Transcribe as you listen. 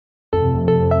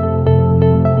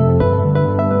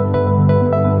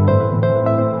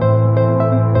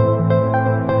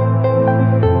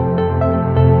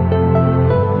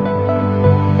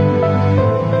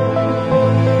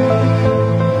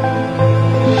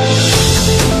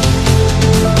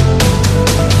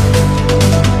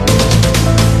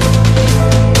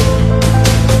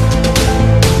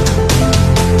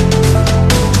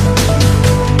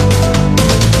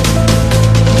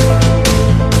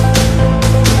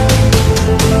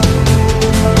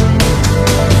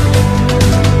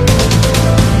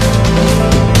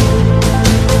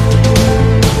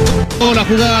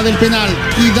jugada del penal.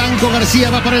 Y Danco García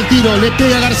va para el tiro. Le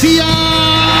pega García.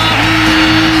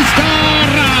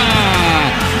 Viscarra.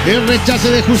 El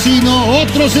rechace de Jusino.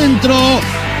 Otro centro.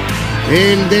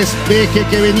 El despeje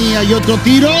que venía y otro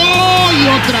tiro. Y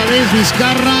otra vez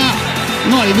Viscarra.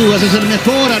 No hay dudas, es el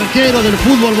mejor arquero del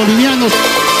fútbol boliviano.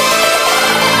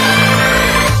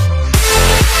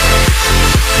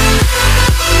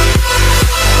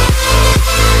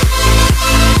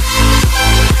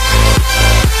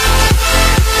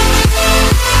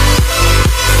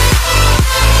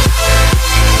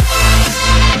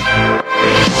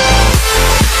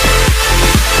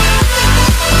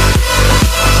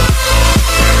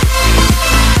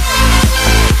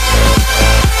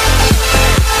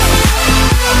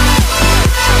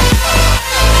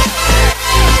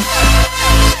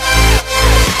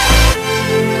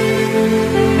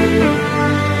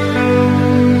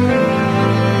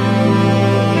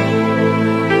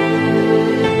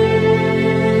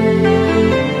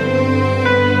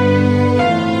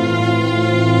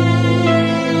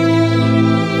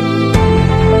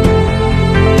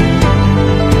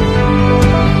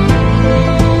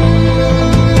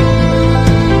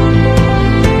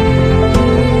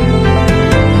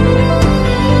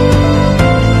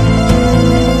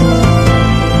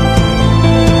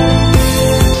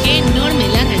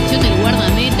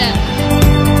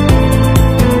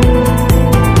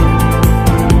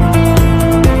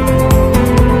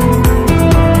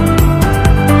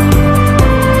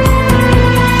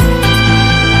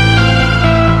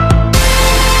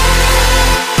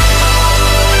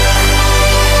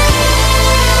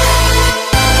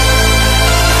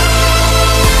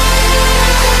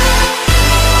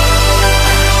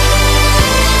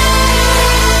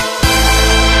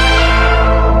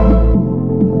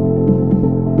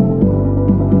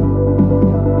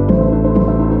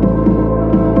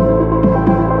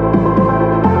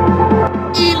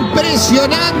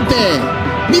 ¡Impresionante!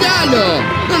 ¡Míralo!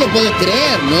 No lo puedes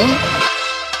creer, ¿no?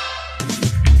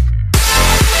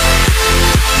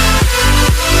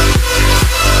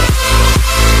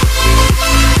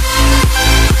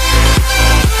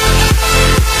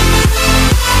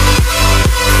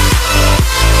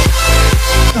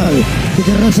 Que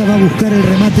Terraza va a buscar el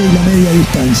remate y la media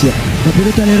distancia. La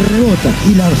pelota le rebota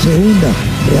y la segunda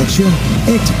reacción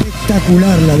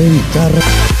espectacular, la de Viscarra.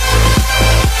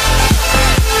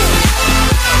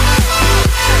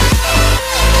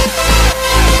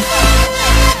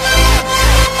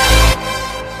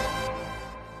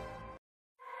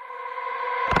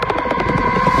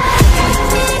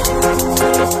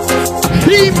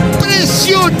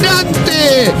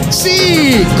 ¡Impresionante!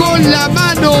 Sí, con la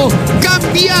mano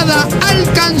cambiada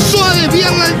alcanzó a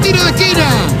desviarla al tiro de esquina.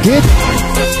 ¿Qué?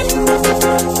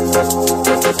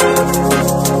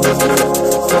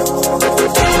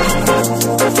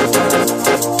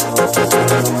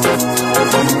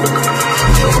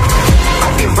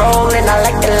 Rolling, I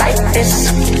like it like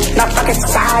this. Not rocket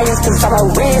science, cause I'm a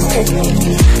whiz kid.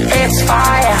 It's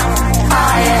fire,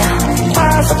 fire.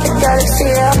 Fires up the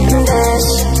galaxy up in this.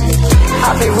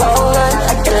 I'll be rolling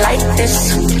like it like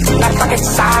this. Not rocket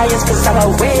science, cause I'm a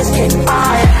whiz kid.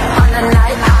 Fire, on the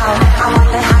night out, I'm on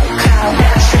the high crowd.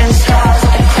 Shooting stars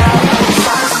like a cloud,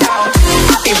 sun's out.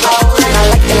 I'll be rolling, I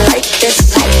like it like this.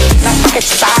 Not rocket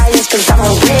science, cause I'm a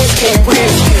whiz kid.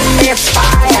 It's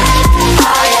fire,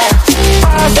 fire.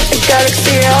 Fires up the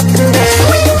galaxy up in this.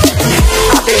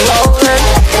 I'll be rolling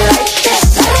like this.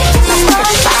 Not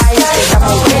rocket science, cause I'm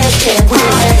a whiz kid.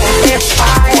 It's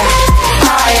fire,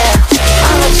 fire.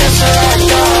 I'm just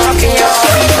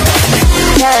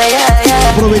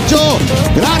Aprovechó,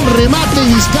 gran remate,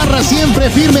 Viscarra siempre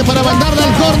firme para mandarla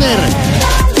al córner.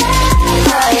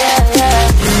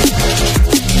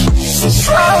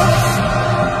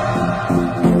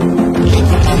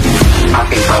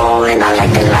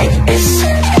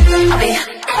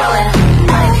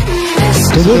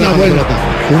 Tuvo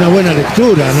una buena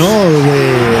lectura, ¿no?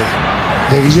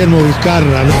 De Guillermo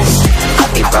Viscarra, ¿no?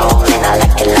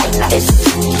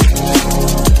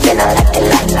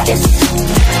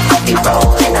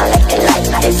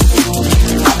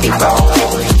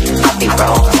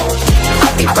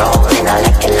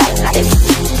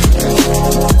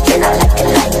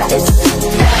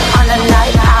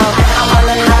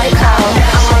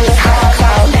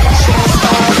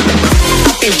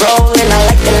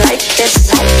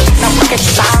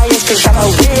 Cause I'm a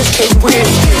whiz kid,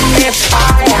 it's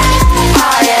fire,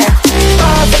 fire.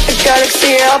 Fires up the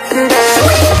galaxy up and down.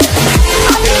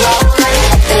 I'll be rolling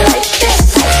like this.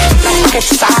 Not rocket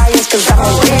science, cause I'm a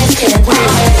whiz kid,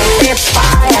 it's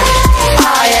fire,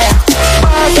 fire.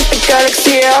 Fires up the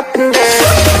galaxy up and down.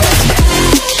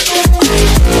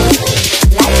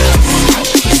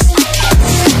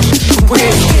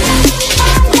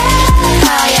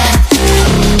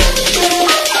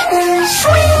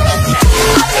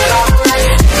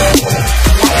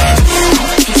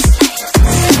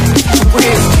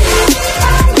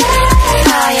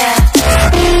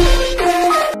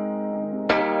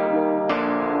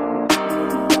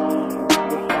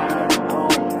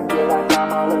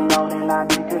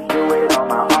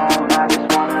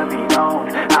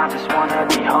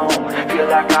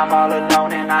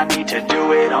 to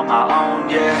do it on my own,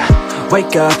 yeah.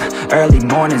 Wake up, early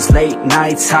mornings, late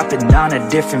nights, hopping on a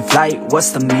different flight.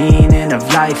 What's the meaning of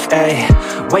life,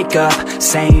 ayy? Wake up,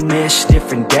 same-ish,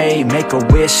 different day. Make a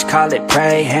wish, call it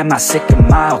pray. Am I sick,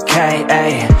 am I okay,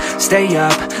 ayy? Stay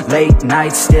up, late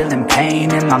nights, still in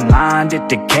pain. In my mind it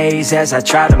decays as I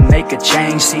try to make a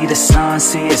change. See the sun,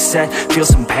 see it set, feel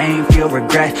some pain, feel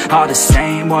regret. All the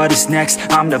same, what is next?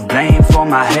 I'm to blame for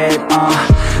my head,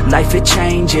 Life it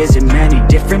changes in many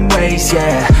different ways,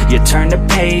 yeah. You turn the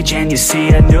page and you see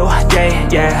a new day,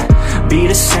 yeah. Be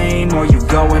the same or you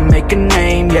go and make a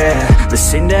name, yeah.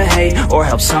 Listen to hate or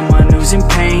help someone who's in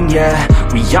pain, yeah.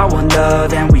 We all want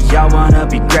love and we all wanna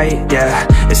be great, yeah.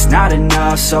 It's not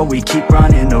enough so we keep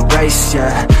running the race,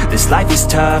 yeah. This life is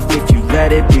tough if you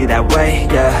let it be that way,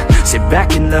 yeah. Sit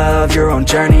back and love your own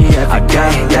journey every day, yeah. I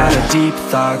got a lot of deep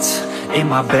thoughts in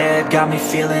my bed, got me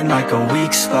feeling like a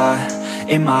weak spot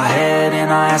in my head, and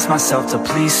I ask myself to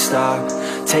please stop.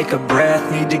 Take a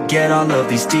breath, need to get all of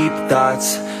these deep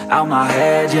thoughts out my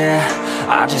head, yeah.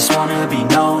 I just wanna be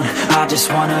known, I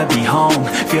just wanna be home.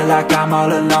 Feel like I'm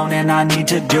all alone and I need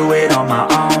to do it on my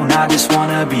own. I just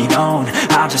wanna be known,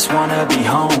 I just wanna be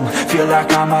home. Feel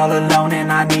like I'm all alone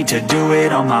and I need to do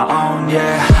it on my own,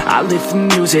 yeah. I live for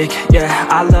music, yeah,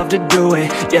 I love to do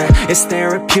it, yeah. It's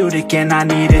therapeutic and I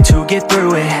need it to get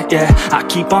through it, yeah. I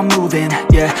keep on moving,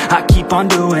 yeah, I keep on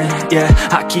doing, yeah.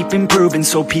 I keep improving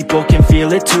so people can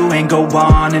feel it too, and go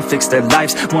on and fix their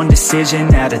lives one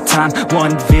decision at a time.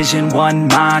 One vision, one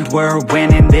mind, we're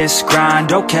winning this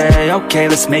grind. Okay, okay,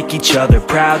 let's make each other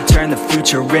proud. Turn the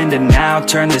future into now,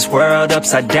 turn this world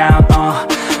upside down,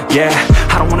 yeah.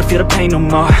 I don't wanna feel the pain no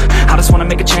more, I just wanna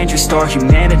make a change, restore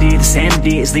humanity. The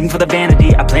sanity is leaving for the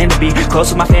vanity. I plan to be close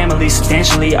with my family,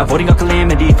 substantially avoiding a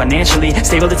calamity. Financially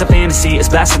stable, it's a fantasy, it's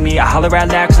blasphemy. I holler out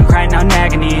loud cause I'm crying out in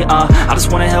agony, I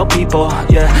just wanna help people,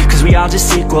 yeah. Cause we all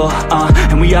just equal,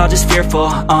 and we all just fearful,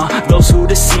 those who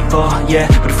deceitful, yeah.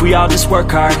 But if we all just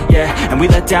work hard, yeah, and we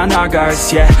let down our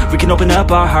guards, yeah, we can open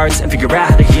up our hearts and figure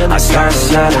out how to heal ourselves.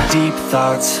 I got a lot of deep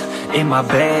thoughts in my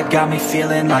bed, got me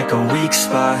feeling like a weak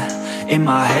spot in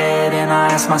my head, and I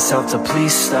ask myself to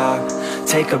please stop.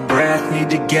 Take a breath, need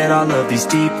to get all of these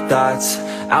deep thoughts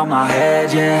out my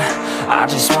head, yeah. I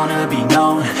just wanna be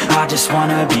known, I just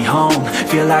wanna be home.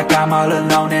 Feel like I'm all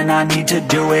alone and I need to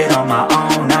do it on my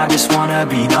own. I just wanna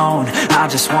be known, I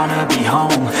just wanna be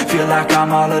home. Feel like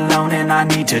I'm all alone and I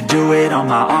need to do it on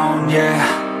my own,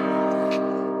 yeah.